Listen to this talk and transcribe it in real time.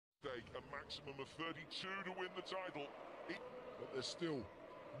maximum of 32 to win the title. But they're still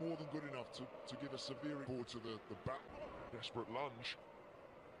more than good enough to give a severe ball to the back. Desperate lunge.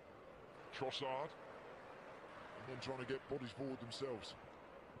 Trossard. And then trying to get bodies forward themselves.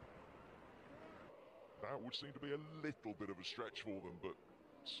 That would seem to be a little bit of a stretch for them, but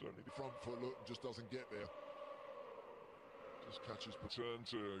certainly the front foot look just doesn't get there. Just catches. Turn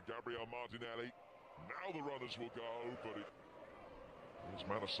to Gabriel Martinelli. Now the runners will go, but here's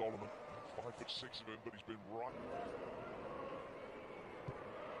matchFulham. 5'6" of him, but he's been right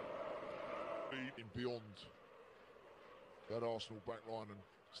in beyond that Arsenal back line and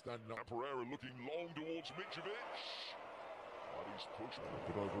standing up. Pereira looking long towards Mitrovic, but he's pushed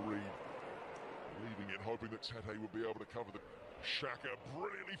it over Reed, leaving it, hoping that Tete would be able to cover the. Xhaka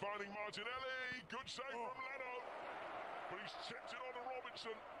brilliantly finding Martinelli. Good save from Leno, but he's tipped it on to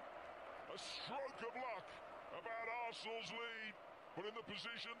Robinson. A stroke of luck about Arsenal's lead, but in the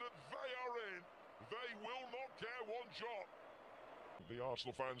position that they are in, they will not care one jot. The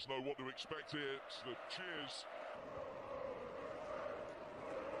Arsenal fans know what to expect here. It's the cheers.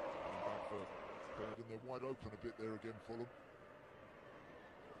 And they're wide open a bit there again, Fulham.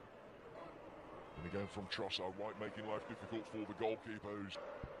 And again from Trossard, White making life difficult for the goalkeeper, who's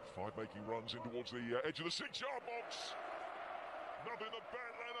making runs in towards the edge of the 6-yard box. Nothing that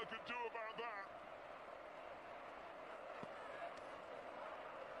Ben Leno could do about that.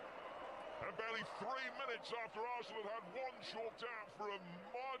 And barely 3 minutes after Arsenal had one chalked out for a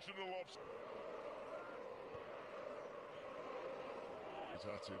marginal offside. He's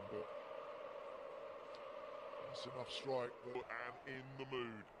at him, but that's enough strike. And in the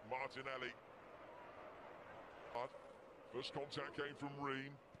mood, Martinelli. First contact came from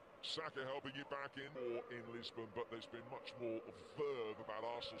Ream. Saka helping it back in, or in Lisbon, but there's been much more verve about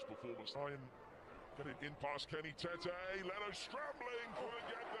Arsenal's performance. Ryan get it in past Kenny Tete. Leno scrambling, couldn't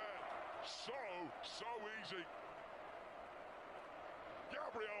get there. So easy.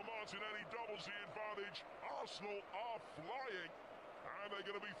 Gabriel Martinelli doubles the advantage. Arsenal are flying, and they're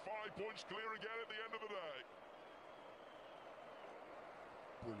going to be 5 points clear again at the end of the day.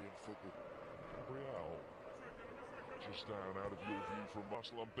 Brilliant football. Gabriel. Just down out of your view from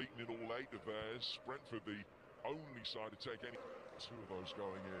Arsenal, unbeaten in all 8 of theirs. Brentford the only side to take any. 2 of those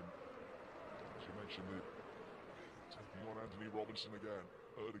going in. As you mentioned, taking on Anthony Robinson again.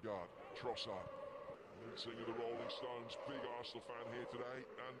 Ødegaard, Trossard, lead singer of the Rolling Stones, big Arsenal fan here today,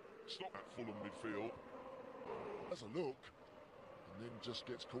 and stop at Fulham midfield. Has a look, and then just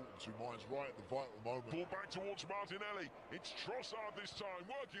gets caught in 2 minds right at the vital moment. Ball back towards Martinelli. It's Trossard this time,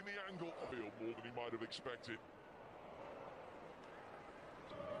 working the angle. Field more than he might have expected.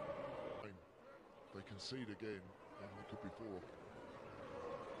 They concede again, and it could be 4.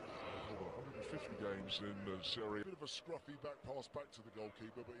 150 games in the Serie. A bit of a scruffy back pass back to the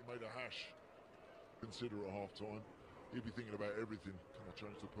goalkeeper, but he made a hash. Consider at half-time. He'll be thinking about everything. Can I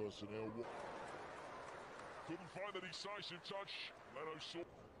change the personnel? Couldn't find the decisive touch. Leno saw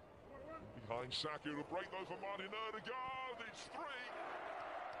behind Saka to break though for Martin Ødegaard. It's 3.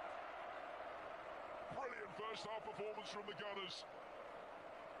 Brilliant first half performance from the Gunners.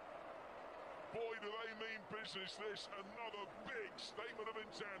 Boy, do they mean business, this. Another big statement of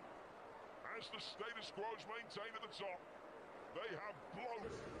intent. As the status quo is maintained at the top, they have blown.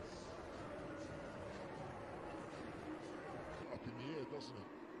 Up in the air, doesn't it?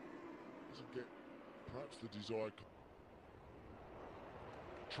 Doesn't get perhaps the desired.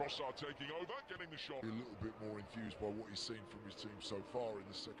 Trossard taking over, getting the shot. A little bit more enthused by what he's seen from his team so far in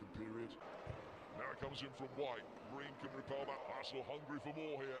the second period. Now it comes in from White. Green can repel that. Arsenal hungry for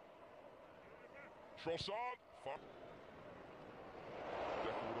more here. Trossard,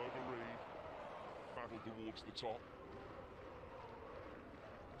 deckled over Reed, battle towards the top.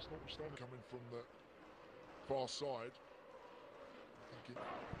 It's notwithstanding coming from the far side.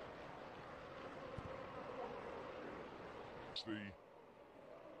 It's the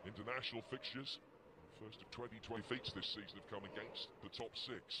international fixtures. First of 2020 feats this season have come against the top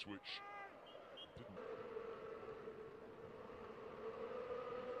 6, which didn't.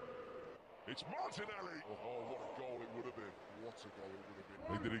 It's Martinelli! Oh, what a goal it would have been. What a goal it would have been.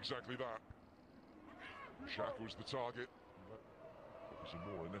 They did exactly that. Xhaka was the target.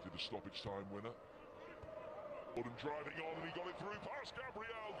 Zamora netted the stoppage time winner. Gordon driving on, and he got it through past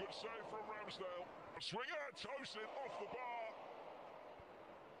Gabriel. Good save from Ramsdale. Swinger, Tosin off the bar.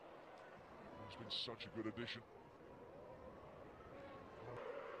 He's been such a good addition.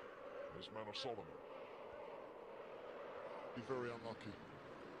 There's matchFulham. Be very unlucky.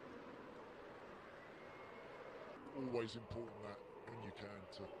 Always important that when you can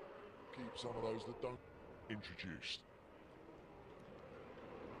to keep some of those that don't. Introduced.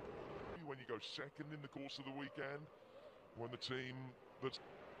 when you go second in the course of the weekend, when the team that's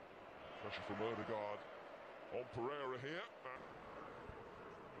pressure from Erdegaard on Pereira here.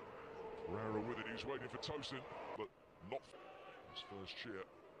 Pereira with it, he's waiting for Tosin, but not his first cheer,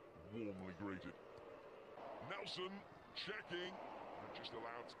 warmly greeted. Nelson checking and just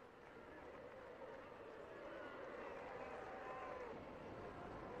allowed.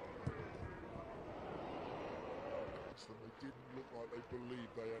 They didn't look like they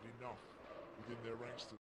believed they had enough within their ranks to